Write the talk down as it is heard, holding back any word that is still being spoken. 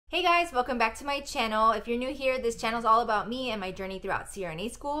Hey guys, welcome back to my channel. If you're new here, this channel is all about me and my journey throughout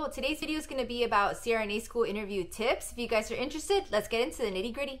CRNA school. Today's video is going to be about CRNA school interview tips. If you guys are interested, let's get into the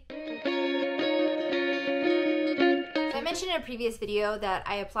nitty-gritty. So I mentioned in a previous video that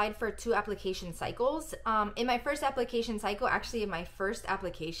I applied for 2 application cycles. In my first application cycle, actually in my first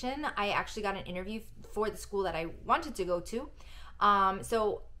application, I actually got an interview for the school that I wanted to go to.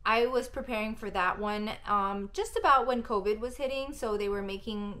 So I was preparing for that one just about when COVID was hitting, so they were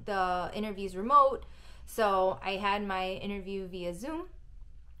making the interviews remote. So I had my interview via Zoom.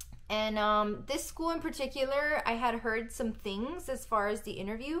 And this school in particular, I had heard some things as far as the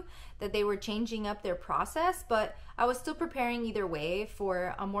interview, that they were changing up their process, but I was still preparing either way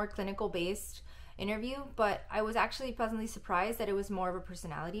for a more clinical-based interview. But I was actually pleasantly surprised that it was more of a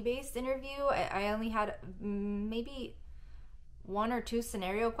personality-based interview. I only had maybe 1 or 2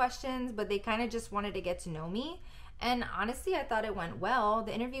 scenario questions, but they kind of just wanted to get to know me. And honestly, I thought it went well.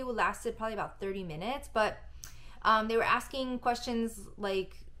 The interview lasted probably about 30 minutes, but they were asking questions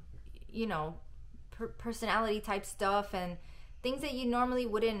like, you know, personality type stuff and things that you normally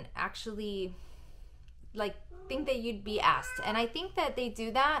wouldn't actually like think that you'd be asked. And I think that they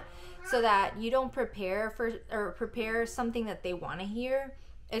do that so that you don't prepare for or prepare something that they want to hear.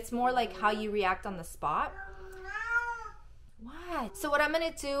 It's more like how you react on the spot. What? So what I'm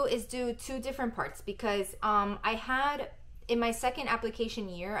going to do is do 2 different parts, because I had, in my second application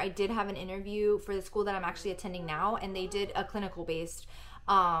year, I did have an interview for the school that I'm actually attending now, and they did a clinical based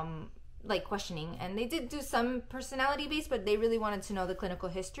like questioning, and they did do some personality based, but they really wanted to know the clinical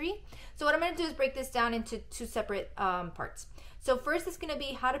history. So what I'm going to do is break this down into 2 separate parts. So first it's going to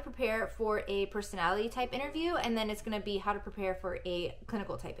be how to prepare for a personality type interview, and then it's going to be how to prepare for a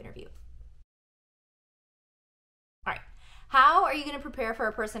clinical type interview. All right. How are you going to prepare for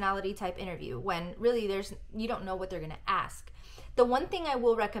a personality type interview when really you don't know what they're going to ask? The one thing I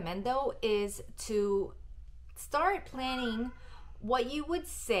will recommend though is to start planning what you would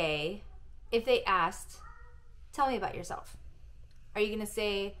say if they asked, tell me about yourself. Are you going to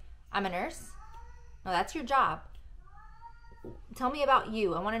say, I'm a nurse? No, that's your job. Tell me about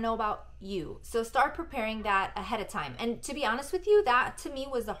you. I want to know about you. So start preparing that ahead of time. And to be honest with you, that to me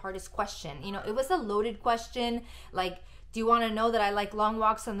was the hardest question. You know, it was a loaded question. Like, do you want to know that I like long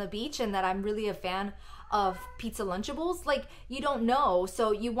walks on the beach and that I'm really a fan of pizza Lunchables? Like, you don't know.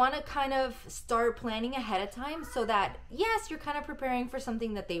 So you want to kind of start planning ahead of time so that, yes, you're kind of preparing for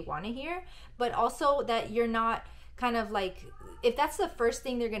something that they want to hear, but also that you're not kind of like, if that's the first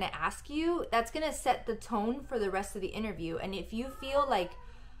thing they're going to ask you, that's going to set the tone for the rest of the interview. And if you feel like,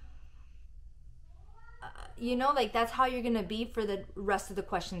 you know, like that's how you're going to be for the rest of the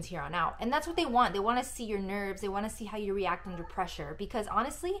questions here on out. And that's what they want. They want to see your nerves. They want to see how you react under pressure. Because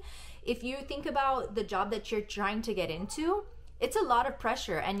honestly, if you think about the job that you're trying to get into, it's a lot of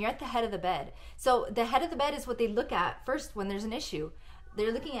pressure and you're at the head of the bed. So the head of the bed is what they look at first when there's an issue.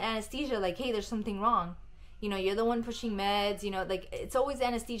 They're looking at anesthesia like, hey, there's something wrong. You know, you're the one pushing meds, you know, like it's always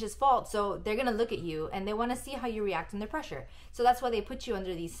anesthesia's fault. So they're going to look at you and they want to see how you react under pressure. So that's why they put you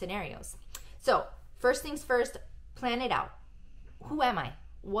under these scenarios. So first things first, plan it out. Who am I?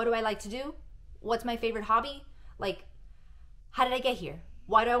 What do I like to do? What's my favorite hobby? Like, how did I get here?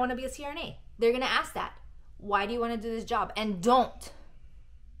 Why do I want to be a CRNA? They're going to ask that. Why do you want to do this job? And don't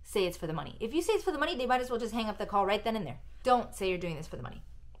say it's for the money. If you say it's for the money, they might as well just hang up the call right then and there. Don't say you're doing this for the money.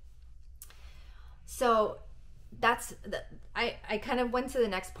 So I kind of went to the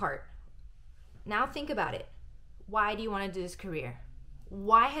next part. Now think about it. Why do you want to do this career?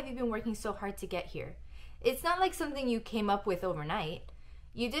 Why have you been working so hard to get here? It's not like something you came up with overnight.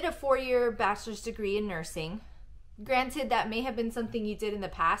 You did a 4-year bachelor's degree in nursing. Granted, that may have been something you did in the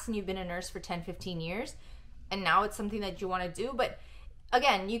past and you've been a nurse for 10, 15 years, and now it's something that you want to do. But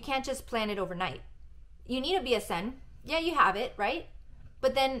again, you can't just plan it overnight. You need a BSN. Yeah, you have it, right?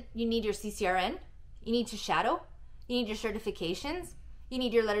 But then you need your CCRN. You need to shadow. You need your certifications. You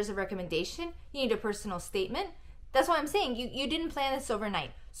need your letters of recommendation. You need a personal statement. That's why I'm saying you didn't plan this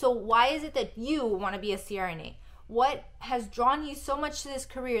overnight. So why is it that you want to be a CRNA? What has drawn you so much to this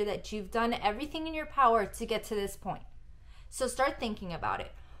career that you've done everything in your power to get to this point? So start thinking about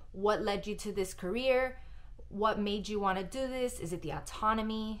it. What led you to this career? What made you want to do this? Is it the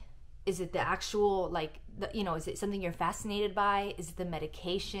autonomy? Is it the actual, like, is it something you're fascinated by? Is it the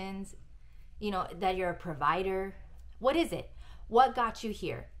medications? You know, that you're a provider? What is it? What got you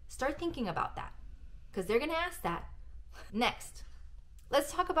here? Start thinking about that, because they're going to ask that. Next,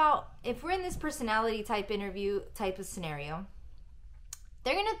 let's talk about if we're in this personality type interview type of scenario,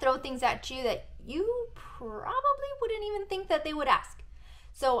 they're going to throw things at you that you probably wouldn't even think that they would ask.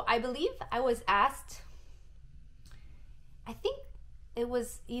 So I believe I was asked, I think it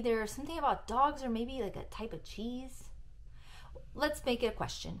was either something about dogs or maybe like a type of cheese. Let's make it a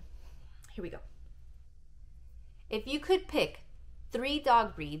question. Here we go. If you could pick 3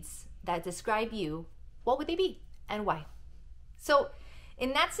 dog breeds that describe you, what would they be and why? So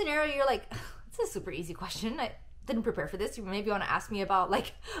in that scenario, you're like, it's a super easy question. I didn't prepare for this. You maybe want to ask me about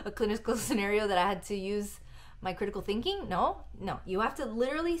like a clinical scenario that I had to use my critical thinking. No, you have to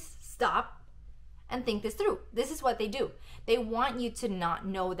literally stop and think this through. This is what they do. They want you to not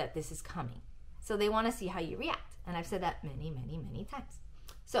know that this is coming. So they want to see how you react. And I've said that many, many, many times.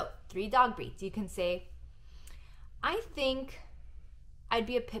 So 3 dog breeds. You can say, I think I'd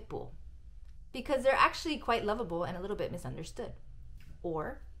be a pit bull because they're actually quite lovable and a little bit misunderstood.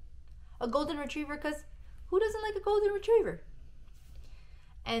 Or a golden retriever, because who doesn't like a golden retriever?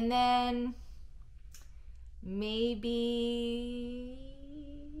 And then maybe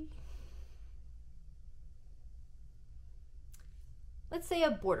let's say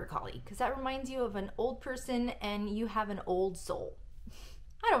a border collie, because that reminds you of an old person and you have an old soul.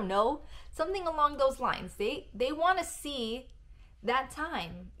 I don't know, something along those lines. They want to see that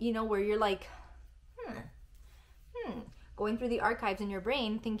time, you know, where you're like, going through the archives in your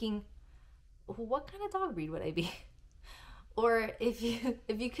brain thinking, what kind of dog breed would I be? Or if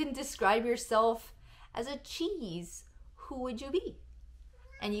you can describe yourself as a cheese, who would you be?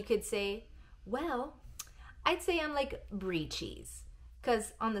 And you could say, well, I'd say I'm like brie cheese,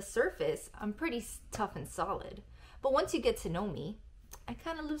 because on the surface, I'm pretty tough and solid. But once you get to know me, I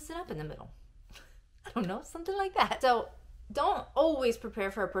kind of loosen up in the middle. I don't know, something like that. So don't always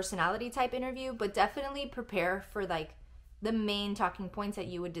prepare for a personality type interview, but definitely prepare for like the main talking points that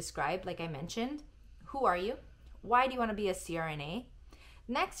you would describe, like I mentioned. Who are you? Why do you want to be a CRNA?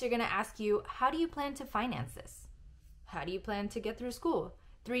 Next, you're going to ask you, how do you plan to finance this? How do you plan to get through school?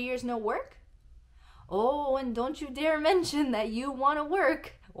 3 years no work? Oh, and don't you dare mention that you want to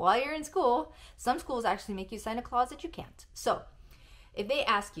work while you're in school. Some schools actually make you sign a clause that you can't. So if they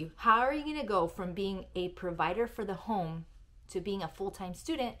ask you, how are you going to go from being a provider for the home to being a full-time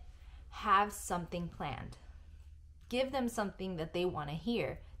student, have something planned. Give them something that they want to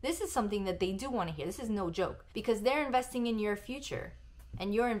hear. This is something that they do want to hear. This is no joke, because they're investing in your future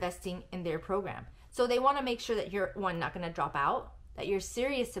and you're investing in their program. So they want to make sure that you're, one, not going to drop out, that you're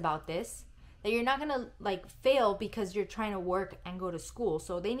serious about this, that you're not going to like fail because you're trying to work and go to school.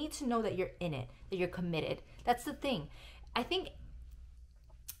 So they need to know that you're in it, that you're committed. That's the thing. I think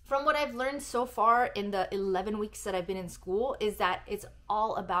from what I've learned so far in the 11 weeks that I've been in school is that it's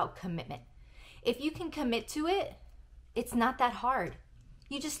all about commitment. If you can commit to it, it's not that hard.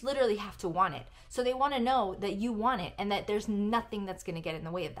 You just literally have to want it. So they want to know that you want it and that there's nothing that's going to get in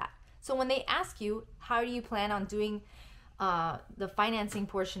the way of that. So when they ask you, how do you plan on doing the financing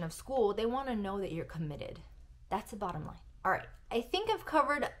portion of school, they want to know that you're committed. That's the bottom line. All right. I think I've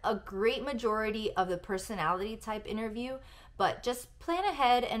covered a great majority of the personality type interview, but just plan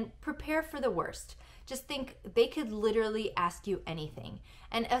ahead and prepare for the worst. Just think they could literally ask you anything.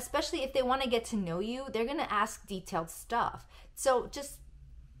 And especially if they want to get to know you, they're going to ask detailed stuff. So just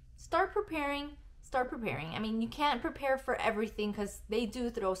start preparing. I mean, you can't prepare for everything because they do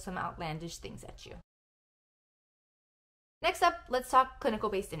throw some outlandish things at you. Next up, let's talk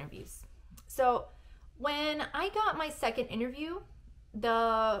clinical-based interviews. So when I got my second interview,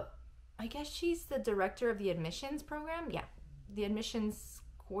 I guess she's the director of the admissions program. Yeah, the admissions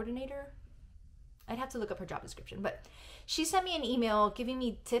coordinator. I'd have to look up her job description, but she sent me an email giving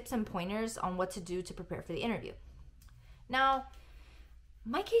me tips and pointers on what to do to prepare for the interview. Now,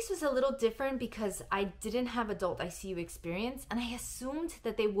 my case was a little different because I didn't have adult ICU experience, and I assumed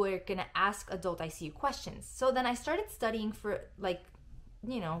that they were gonna ask adult ICU questions. So then I started studying for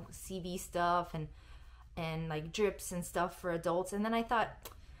CV stuff and like drips and stuff for adults. And then I thought,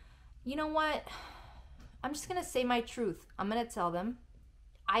 you know what? I'm just gonna say my truth. I'm gonna tell them,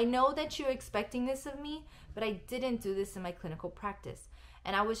 I know that you're expecting this of me, but I didn't do this in my clinical practice.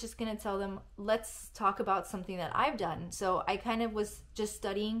 And I was just gonna tell them, let's talk about something that I've done. So I kind of was just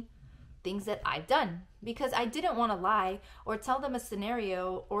studying things that I've done because I didn't want to lie or tell them a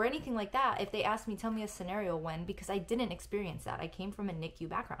scenario or anything like that. If they asked me, tell me a scenario when, because I didn't experience that. I came from a NICU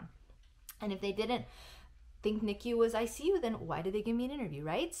background. And if they didn't think NICU was ICU, then why did they give me an interview,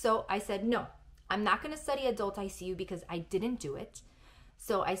 right? So I said, no, I'm not going to study adult ICU because I didn't do it.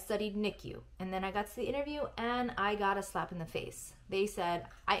 So I studied NICU, and then I got to the interview and I got a slap in the face. They said,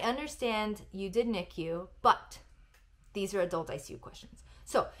 I understand you did NICU, but these are adult ICU questions.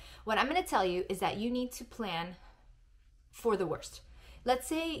 So what I'm going to tell you is that you need to plan for the worst. Let's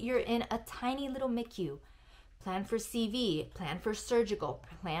say you're in a tiny little MICU. Plan for CV, plan for surgical,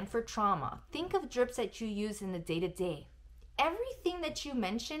 plan for trauma. Think of drips that you use in the day-to-day. everything that you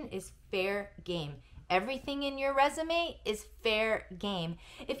mention is fair game. Everything in your resume is fair game.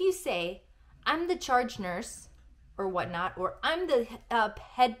 If you say, I'm the charge nurse or whatnot, or I'm the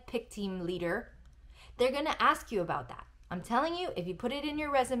head pick team leader, they're going to ask you about that. I'm telling you, if you put it in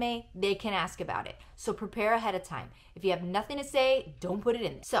your resume, they can ask about it. So prepare ahead of time. If you have nothing to say, don't put it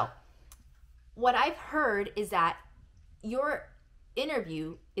in. So what I've heard is that your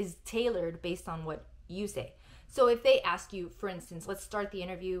interview is tailored based on what you say. So if they ask you, for instance, let's start the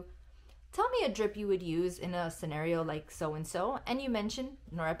interview, tell me a drip you would use in a scenario like so-and-so, and you mention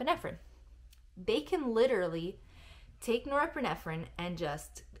norepinephrine. They can literally take norepinephrine and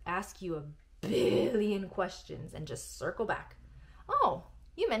just ask you a billion questions and just circle back. Oh,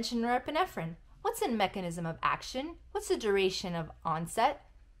 you mentioned norepinephrine. What's the mechanism of action? What's the duration of onset?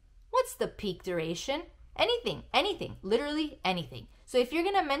 What's the peak duration? Anything, literally anything. So if you're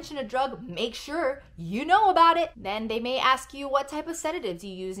gonna mention a drug, make sure you know about it. Then they may ask you what type of sedatives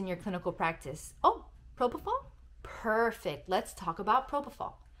you use in your clinical practice. Oh, propofol? Perfect, let's talk about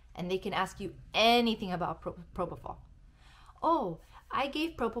propofol. And they can ask you anything about propofol. Oh, I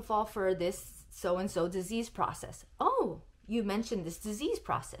gave propofol for this so-and-so disease process. Oh, you mentioned this disease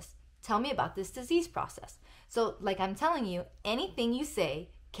process. Tell me about this disease process. So like I'm telling you, anything you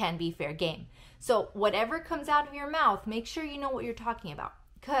say can be fair game. So whatever comes out of your mouth, make sure you know what you're talking about.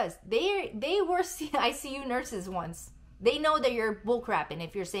 Because they were ICU nurses once. They know that you're bullcrapping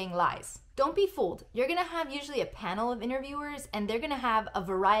if you're saying lies. Don't be fooled. You're going to have usually a panel of interviewers, and they're going to have a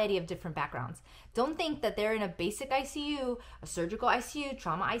variety of different backgrounds. Don't think that they're in a basic ICU, a surgical ICU,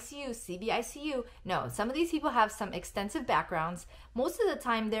 trauma ICU, CB ICU. No, some of these people have some extensive backgrounds. Most of the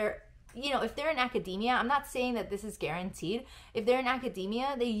time they're, if they're in academia, I'm not saying that this is guaranteed. If they're in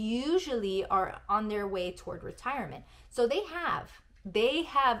academia, they usually are on their way toward retirement. So they have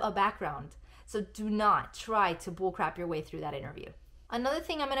a background. So do not try to bullcrap your way through that interview. Another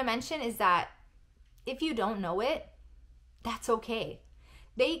thing I'm going to mention is that if you don't know it, that's okay.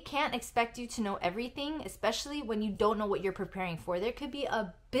 They can't expect you to know everything, especially when you don't know what you're preparing for. There could be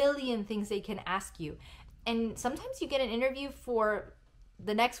a billion things they can ask you. And sometimes you get an interview for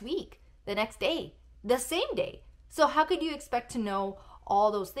the next week, the next day, the same day. So how could you expect to know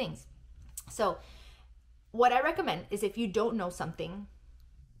all those things? So what I recommend is if you don't know something,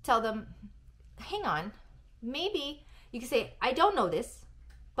 tell them, hang on, maybe you can say, I don't know this,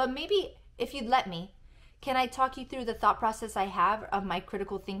 but maybe if you'd let me, can I talk you through the thought process I have of my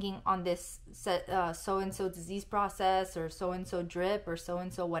critical thinking on this so-and-so disease process or so-and-so drip or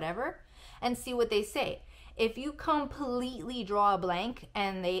so-and-so whatever, and see what they say. If you completely draw a blank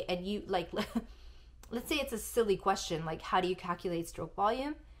and you like, let's say it's a silly question, like how do you calculate stroke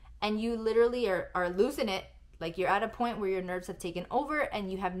volume? And you literally are losing it, like you're at a point where your nerves have taken over and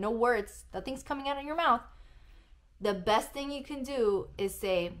you have no words, nothing's coming out of your mouth. The best thing you can do is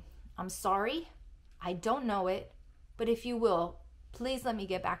say, I'm sorry, I don't know it, but if you will, please let me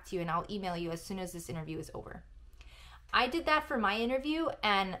get back to you and I'll email you as soon as this interview is over. I did that for my interview,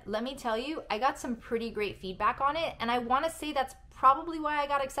 and let me tell you, I got some pretty great feedback on it, and I want to say that's probably why I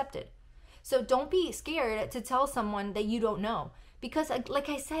got accepted. So don't be scared to tell someone that you don't know, because like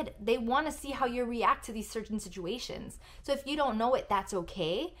I said, they want to see how you react to these certain situations. So if you don't know it, that's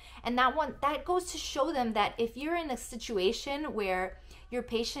okay. And that goes to show them that if you're in a situation where your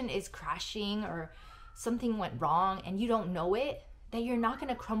patient is crashing or something went wrong and you don't know it, that you're not going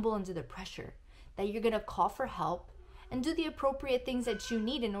to crumble under the pressure, that you're going to call for help and do the appropriate things that you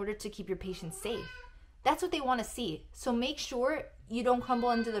need in order to keep your patient safe. That's what they want to see. So make sure you don't crumble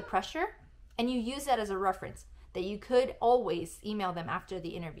under the pressure, and you use that as a reference, that you could always email them after the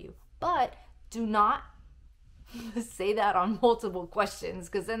interview. But do not say that on multiple questions,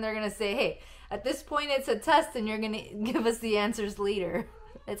 because then they're going to say, hey, at this point it's a test and you're going to give us the answers later.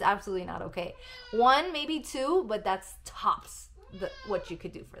 It's absolutely not okay. One, maybe two, but that's tops what you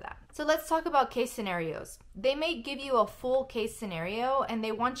could do for that. So let's talk about case scenarios. They may give you a full case scenario and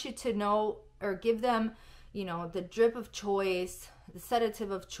they want you to know or give them, the drip of choice, the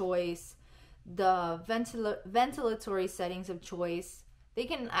sedative of choice, the ventilatory settings of choice. They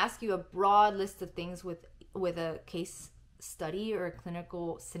can ask you a broad list of things with a case study or a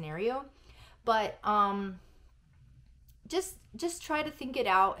clinical scenario, but just try to think it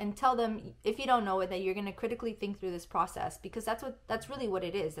out and tell them, if you don't know it, that you're going to critically think through this process, because that's really what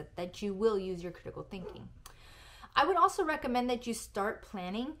it is, that you will use your critical thinking. I would also recommend that you start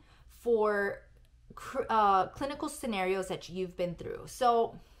planning for clinical scenarios that you've been through.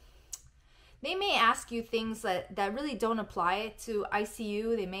 So they may ask you things that really don't apply to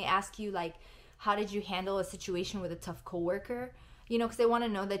ICU. They may ask you, like, how did you handle a situation with a tough coworker? Because they want to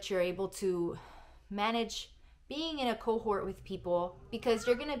know that you're able to manage being in a cohort with people, because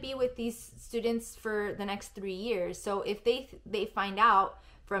you're going to be with these students for the next 3 years. So if they find out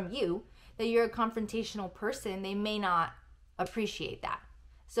from you that you're a confrontational person, they may not appreciate that.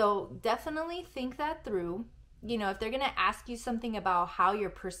 So definitely think that through. You know, if they're going to ask you something about how your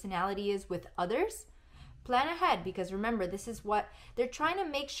personality is with others, plan ahead, because remember, this is what they're trying to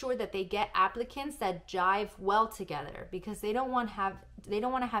make sure that they get applicants that jive well together, because they don't want to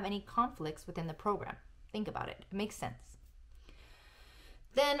have any conflicts within the program. Think about it. It makes sense.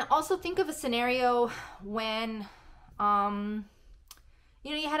 Then also think of a scenario when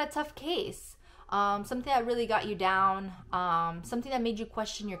you had a tough case, something that really got you down, something that made you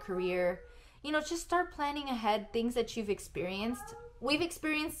question your career. Just start planning ahead things that you've experienced. We've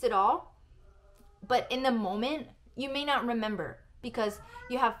experienced it all, but in the moment, you may not remember because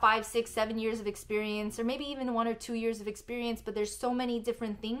you have 5, 6, 7 years of experience, or maybe even 1 or 2 years of experience, but there's so many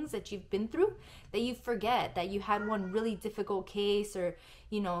different things that you've been through that you forget that you had one really difficult case, or,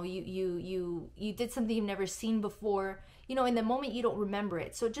 you did something you've never seen before. In the moment, you don't remember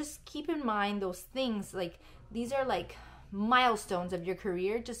it. So just keep in mind those things. Like, these are like milestones of your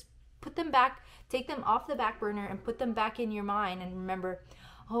career. Just put them back, take them off the back burner and put them back in your mind, and remember,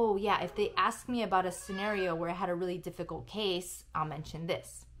 oh yeah, if they ask me about a scenario where I had a really difficult case, I'll mention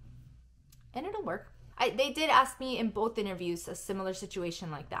this. And it'll work. They did ask me in both interviews a similar situation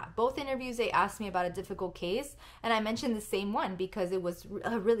like that. Both interviews, they asked me about a difficult case, and I mentioned the same one because it was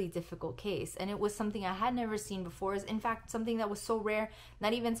a really difficult case, and it was something I had never seen before. In fact, something that was so rare,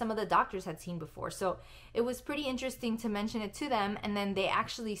 not even some of the doctors had seen before. So it was pretty interesting to mention it to them, and then they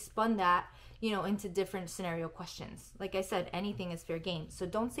actually spun that into different scenario questions. Like I said, anything is fair game. So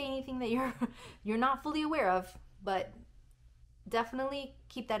don't say anything that you're not fully aware of, but definitely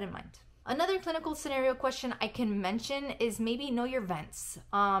keep that in mind. Another clinical scenario question I can mention is maybe know your vents.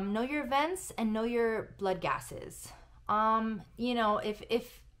 Know your vents and know your blood gases.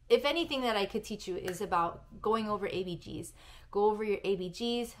 If anything that I could teach you is about going over ABGs, go over your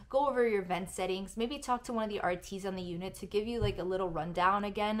ABGs, go over your vent settings, maybe talk to one of the RTs on the unit to give you like a little rundown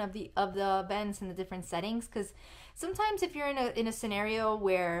again of the vents and the different settings. Because sometimes if you're in a scenario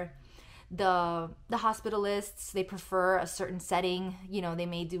where the hospitalists, they prefer a certain setting, they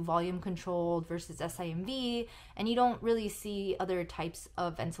may do volume controlled versus SIMV, and you don't really see other types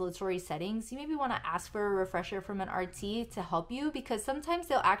of ventilatory settings, you maybe want to ask for a refresher from an RT to help you, because sometimes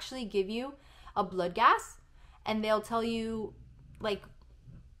they'll actually give you a blood gas and they'll tell you, like,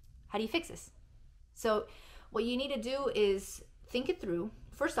 how do you fix this? So what you need to do is think it through.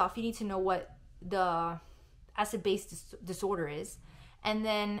 First off, you need to know what the acid-base disorder is, and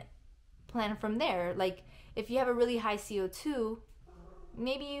then plan from there. Like, if you have a really high CO2,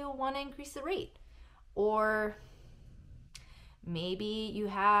 maybe you want to increase the rate, or maybe you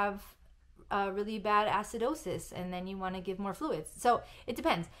have a really bad acidosis and then you want to give more fluids. So it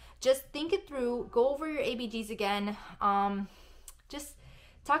depends. Just think it through, go over your ABGs again, just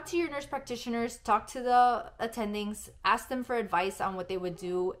talk to your nurse practitioners, talk to the attendings, ask them for advice on what they would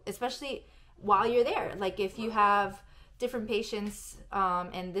do, especially while you're there. Like, if you have different patients,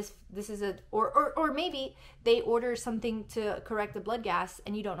 and this is or maybe they order something to correct the blood gas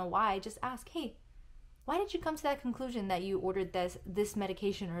and you don't know why, just ask, hey, why did you come to that conclusion that you ordered this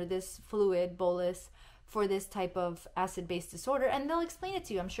medication or this fluid bolus for this type of acid-base disorder? And they'll explain it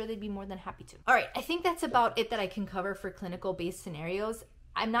to you. I'm sure they'd be more than happy to. All right, I think that's about it that I can cover for clinical-based scenarios.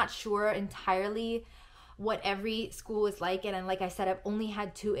 I'm not sure entirely what every school is like, and like I said, I've only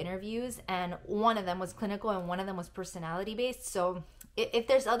had 2 interviews, and one of them was clinical and one of them was personality based. So if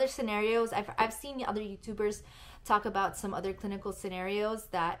there's other scenarios, I've seen other YouTubers talk about some other clinical scenarios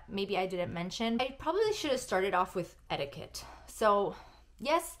that maybe I didn't mention. I probably should have started off with etiquette. So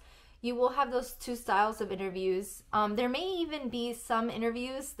yes, you will have those 2 styles of interviews. There may even be some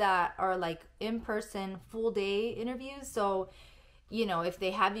interviews that are like in-person full day interviews. So if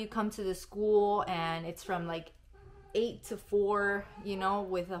they have you come to the school and it's from like 8 to 4,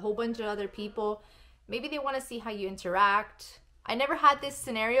 with a whole bunch of other people, maybe they want to see how you interact. I never had this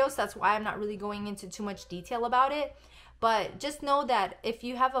scenario, so that's why I'm not really going into too much detail about it. But just know that if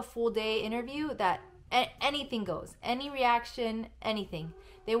you have a full day interview, that anything goes, any reaction, anything.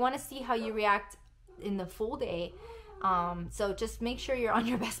 They want to see how you react in the full day. So just make sure you're on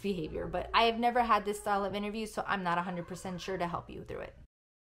your best behavior. But I have never had this style of interview, so I'm not 100% sure to help you through it.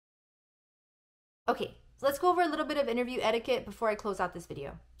 Okay, so let's go over a little bit of interview etiquette before I close out this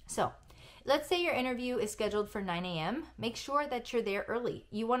video. So let's say your interview is scheduled for 9 a.m. Make sure that you're there early.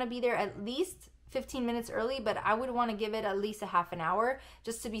 You want to be there at least 15 minutes early, but I would want to give it at least a half an hour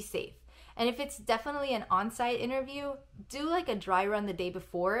just to be safe. And if it's definitely an on-site interview, do like a dry run the day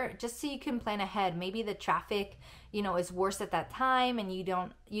before, just so you can plan ahead. Maybe the traffic, you know, is worse at that time and you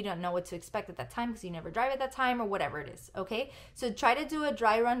don't know what to expect at that time because you never drive at that time or whatever it is, okay? So try to do a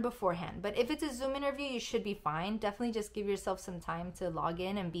dry run beforehand. But if it's a Zoom interview, you should be fine. Definitely just give yourself some time to log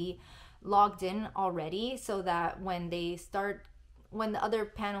in and be logged in already, so that when the other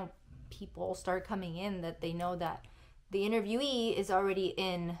panel people start coming in, that they know that the interviewee is already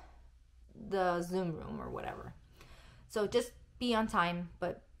in the Zoom room or whatever. So just be on time,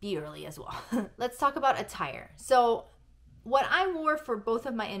 but be early as well. Let's talk about attire. So what I wore for both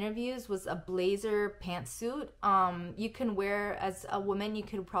of my interviews was a blazer pantsuit. You can wear, as a woman, you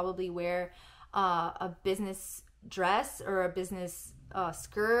could probably wear a business dress or a business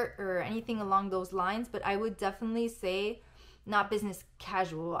skirt or anything along those lines, but I would definitely say not business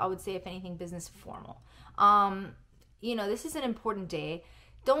casual. I would say, if anything, business formal. You know, this is an important day.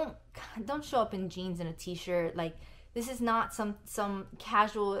 Don't show up in jeans and a t-shirt. Like, this is not some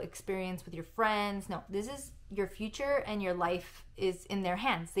casual experience with your friends. No, this is your future, and your life is in their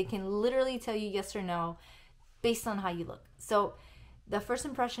hands. They can literally tell you yes or no based on how you look. So the first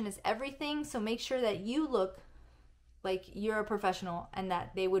impression is everything. So make sure that you look like you're a professional and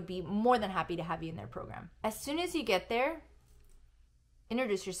that they would be more than happy to have you in their program. As soon as you get there,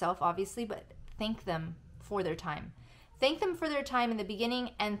 introduce yourself, obviously, but thank them for their time. Thank them for their time in the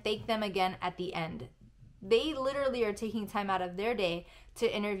beginning and thank them again at the end. They literally are taking time out of their day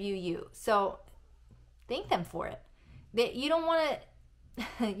to interview you. So thank them for it. You don't want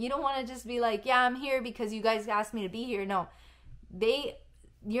to just be like, yeah, I'm here because you guys asked me to be here. No,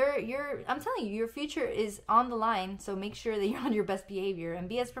 I'm telling you, your future is on the line. So make sure that you're on your best behavior and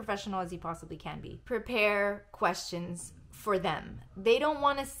be as professional as you possibly can be. Prepare questions for them. They don't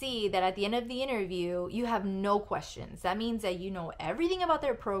want to see that at the end of the interview, you have no questions. That means that you know everything about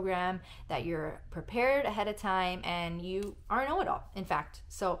their program, that you're prepared ahead of time, and you are a know-it-all, in fact.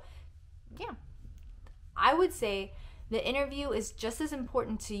 So yeah, I would say the interview is just as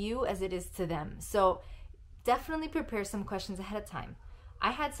important to you as it is to them. So definitely prepare some questions ahead of time. I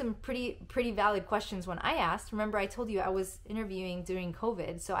had some pretty valid questions when I asked. Remember, I told you I was interviewing during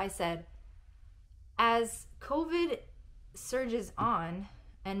COVID. So I said, as COVID surges on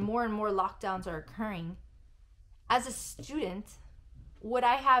and more lockdowns are occurring, as a student, would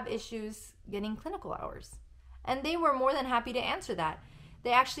I have issues getting clinical hours? And they were more than happy to answer that.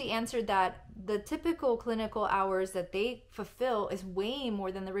 They actually answered that the typical clinical hours that they fulfill is way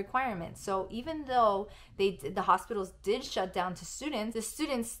more than the requirements. So even though the hospitals did shut down to students, the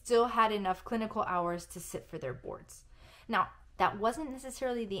students still had enough clinical hours to sit for their boards. Now, that wasn't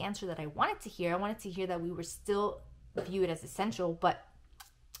necessarily the answer that I wanted to hear. I wanted to hear that we were still viewed as essential, but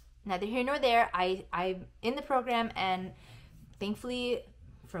neither here nor there. I'm in the program, and thankfully,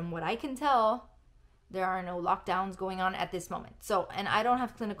 from what I can tell, there are no lockdowns going on at this moment. So, and I don't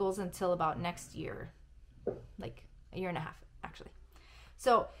have clinicals until about next year, like a year and a half, actually.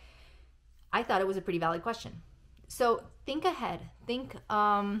 So I thought it was a pretty valid question. So think ahead. Think,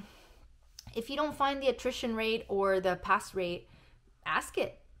 if you don't find the attrition rate or the pass rate, ask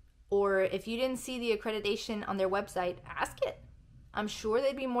it. Or if you didn't see the accreditation on their website, ask it. I'm sure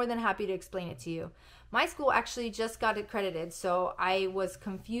they'd be more than happy to explain it to you. My school actually just got accredited, so I was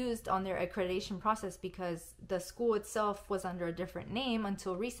confused on their accreditation process because the school itself was under a different name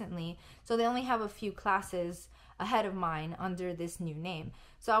until recently. So they only have a few classes ahead of mine under this new name.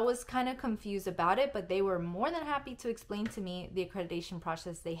 So I was kind of confused about it, but they were more than happy to explain to me the accreditation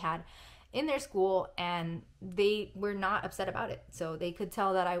process they had in their school, and they were not upset about it. So they could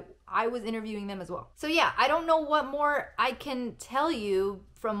tell that I was interviewing them as well. So yeah, I don't know what more I can tell you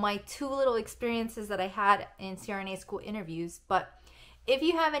from my two little experiences that I had in CRNA school interviews, but if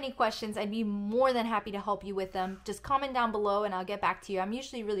you have any questions, I'd be more than happy to help you with them. Just comment down below and I'll get back to you. I'm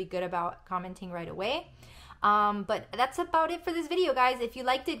usually really good about commenting right away. But that's about it for this video, guys. If you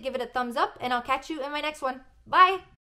liked it, give it a thumbs up, and I'll catch you in my next one. Bye!